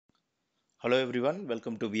Hello everyone,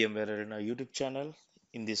 welcome to VMware Arena YouTube channel.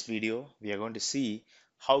 In this video, we are going to see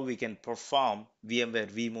how we can perform VMware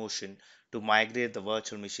vMotion to migrate the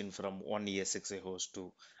virtual machine from one ESXi host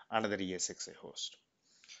to another ESXi host.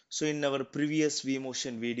 So in our previous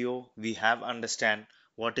vMotion video, we have understand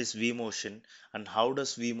what is vMotion and how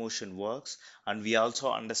does vMotion works, and we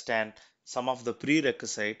also understand some of the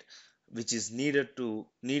prerequisite which is needed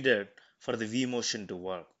for the vMotion to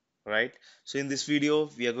work, right? So in this video,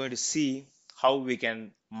 we are going to see how we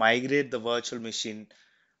can migrate the virtual machine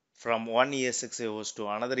from one ESXi host to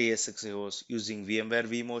another ESXi host using VMware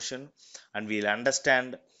vMotion, and we'll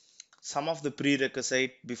understand some of the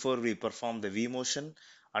prerequisite before we perform the vMotion,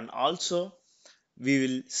 and also we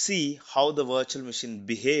will see how the virtual machine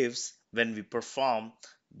behaves when we perform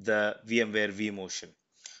the VMware vMotion.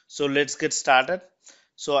 So let's get started.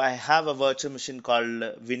 So I have a virtual machine called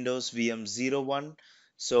Windows VM01.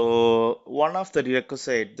 So one of the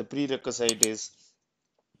prerequisite is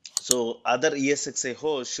so other ESXi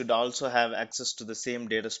hosts should also have access to the same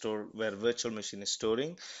data store where virtual machine is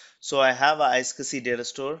storing. So I have a IS data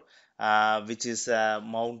store which is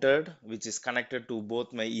mounted, which is connected to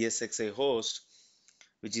both my ESXi host,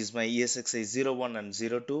 which is my ESXi 01 and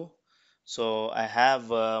 02. So I have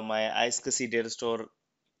my IS data store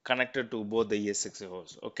connected to both the ESXi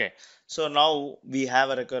hosts. Okay, so now we have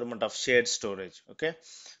a requirement of shared storage. Okay,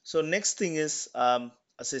 so next thing is,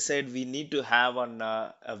 as I said, we need to have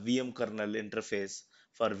a VM kernel interface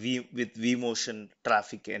for with vMotion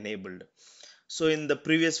traffic enabled. So in the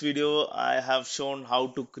previous video, I have shown how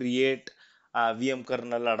to create a VM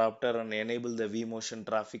kernel adapter and enable the vMotion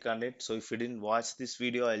traffic on it. So if you didn't watch this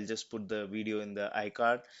video, I'll just put the video in the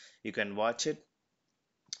iCard. You can watch it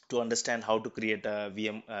to understand how to create a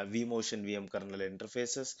vMotion VM kernel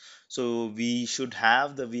interfaces. So we should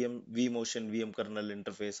have the vMotion VM kernel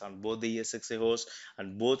interface on both the ESXi host,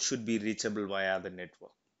 and both should be reachable via the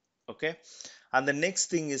network. Okay, and the next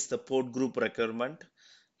thing is the port group requirement.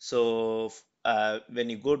 So when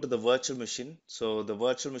you go to the virtual machine, so the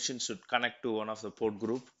virtual machine should connect to one of the port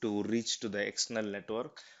group to reach to the external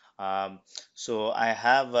network. So I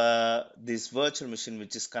have this virtual machine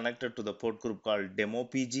which is connected to the port group called demo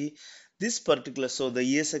PG. This particular, so the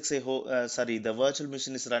the virtual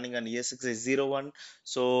machine is running on ESXi 01.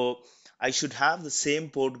 So I should have the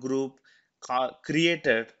same port group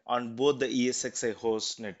created on both the ESXi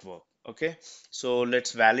host network. Okay, so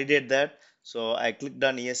let's validate that. So I clicked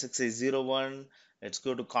on ESXi 01. Let's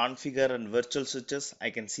go to configure and virtual switches.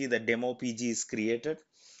 I can see the demo PG is created,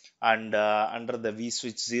 and under the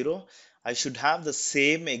vSwitch 0, I should have the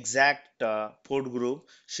same exact port group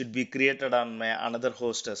should be created on my another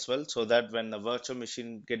host as well, so that when the virtual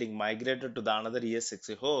machine getting migrated to the another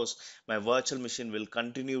ESXi host, my virtual machine will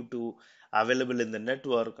continue to available in the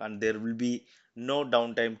network, and there will be no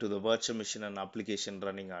downtime to the virtual machine and application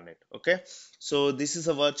running on it. Okay, so this is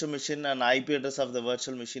a virtual machine, and IP address of the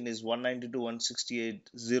virtual machine is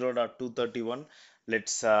 192.168.0.231.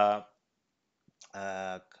 Let's uh,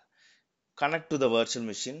 connect to the virtual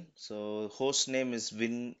machine. So host name is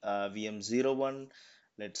VM01.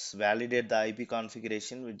 Let's validate the IP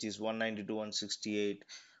configuration, which is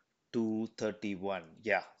 192.168.231.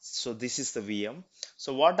 Yeah, so this is the VM.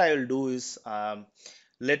 So what I will do is,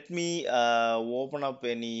 let me open up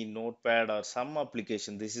any notepad or some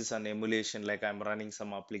application. This is an emulation, like I'm running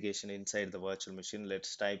some application inside the virtual machine.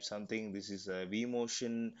 Let's type something. This is a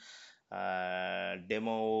vMotion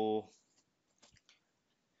demo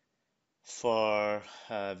for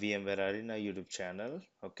VMware Arena YouTube channel.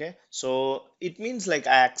 Okay, so it means like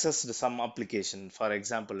I accessed some application, for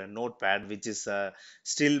example, a notepad, which is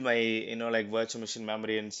still my, like virtual machine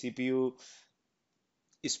memory and CPU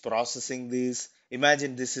is processing this.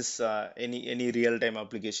 Imagine this is any real-time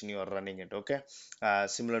application you are running it. Okay,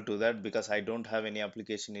 similar to that, because I don't have any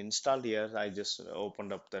application installed here, I just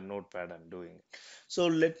opened up the notepad and doing it. So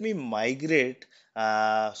let me migrate.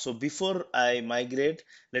 So before I migrate,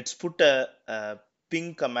 let's put a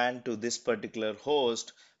ping command to this particular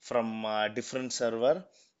host from a different server.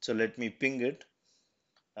 So let me ping it.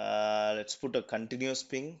 Let's put a continuous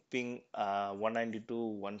ping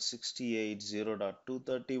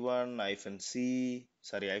 192.168.0.231 hyphen c,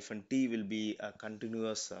 sorry, hyphen t will be a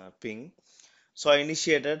continuous ping. So I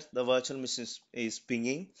initiated, the virtual machine is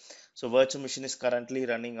pinging. So virtual machine is currently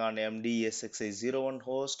running on MD-ESXi 01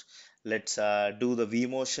 host. Let's do the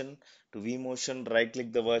vMotion. To vMotion, right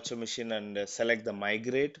click the virtual machine and select the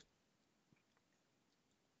migrate.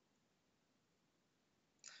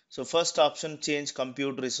 So first option, change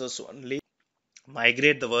compute resource only.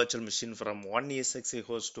 Migrate the virtual machine from one ESXi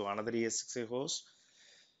host to another ESXi host.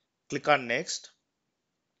 Click on next.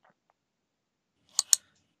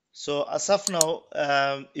 So as of now,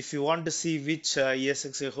 if you want to see which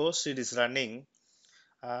ESXi host it is running,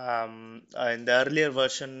 in the earlier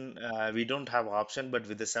version, we don't have option, but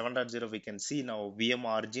with the 7.0, we can see now VM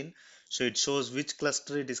origin. So it shows which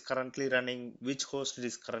cluster it is currently running, which host it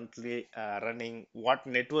is currently running, what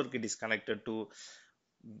network it is connected to,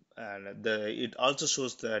 and it also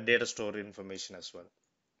shows the data store information as well.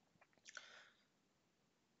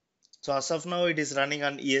 So as of now, it is running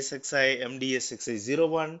on ESXi MDESXi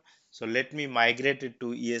 01. So let me migrate it to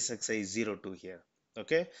ESXi 02 here.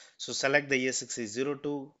 Okay, so select the ESXi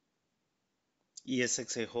 02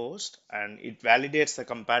 ESXi host, and it validates the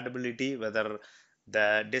compatibility whether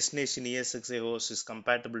the destination ESXi host is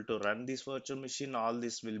compatible to run this virtual machine. All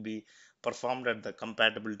this will be performed at the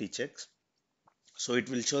compatibility checks. So it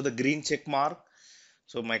will show the green check mark.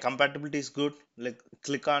 So my compatibility is good.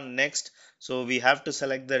 Click on next. So we have to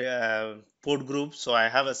select the port group. So I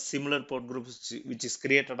have a similar port group which is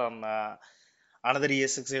created on another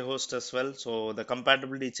ESXi host as well. So the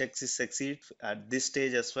compatibility checks is succeed at this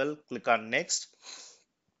stage as well. Click on next.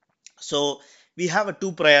 So we have a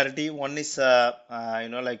two priority. One is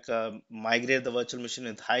migrate the virtual machine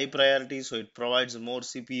with high priority, so it provides more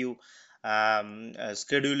CPU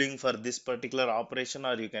scheduling for this particular operation,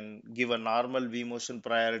 or you can give a normal vMotion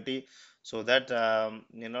priority, so that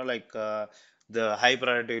the high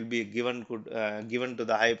priority will be given to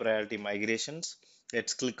the high priority migrations.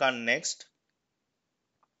 Let's click on next.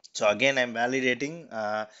 So again, I'm validating.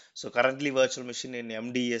 So currently virtual machine in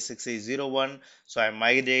MDESXi 01. So I'm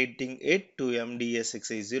migrating it to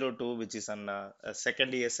MDESXi 02, which is on a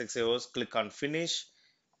second ESXi host. Click on finish.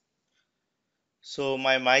 So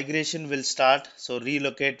my migration will start. So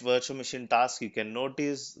relocate virtual machine task. You can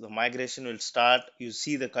notice the migration will start. You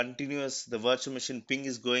see the virtual machine ping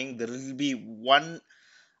is going. There will be one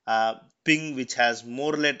ping which has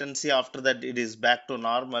more latency. After that it is back to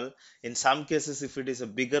normal. In some cases, if it is a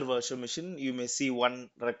bigger virtual machine, you may see one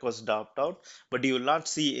request dropped out, but you will not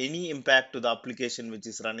see any impact to the application which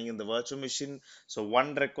is running in the virtual machine. So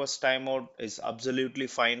one request timeout is absolutely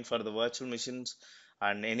fine for the virtual machines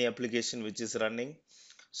and any application which is running.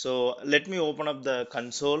 So let me open up the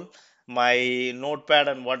console. My notepad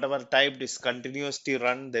and whatever typed is continuously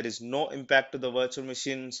run. There is no impact to the virtual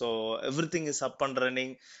machine. So everything is up and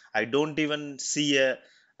running. I don't even see a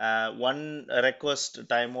one request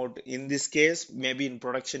timeout. In this case, maybe in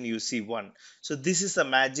production you see one. So this is the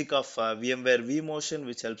magic of VMware vMotion,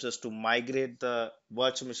 which helps us to migrate the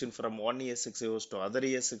virtual machine from one ESXi host to other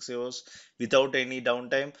ESXi host without any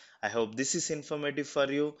downtime. I hope this is informative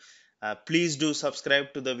for you. Please do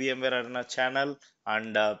subscribe to the VMware Arena channel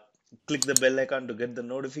and click the bell icon to get the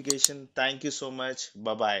notification. Thank you so much.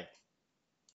 Bye bye.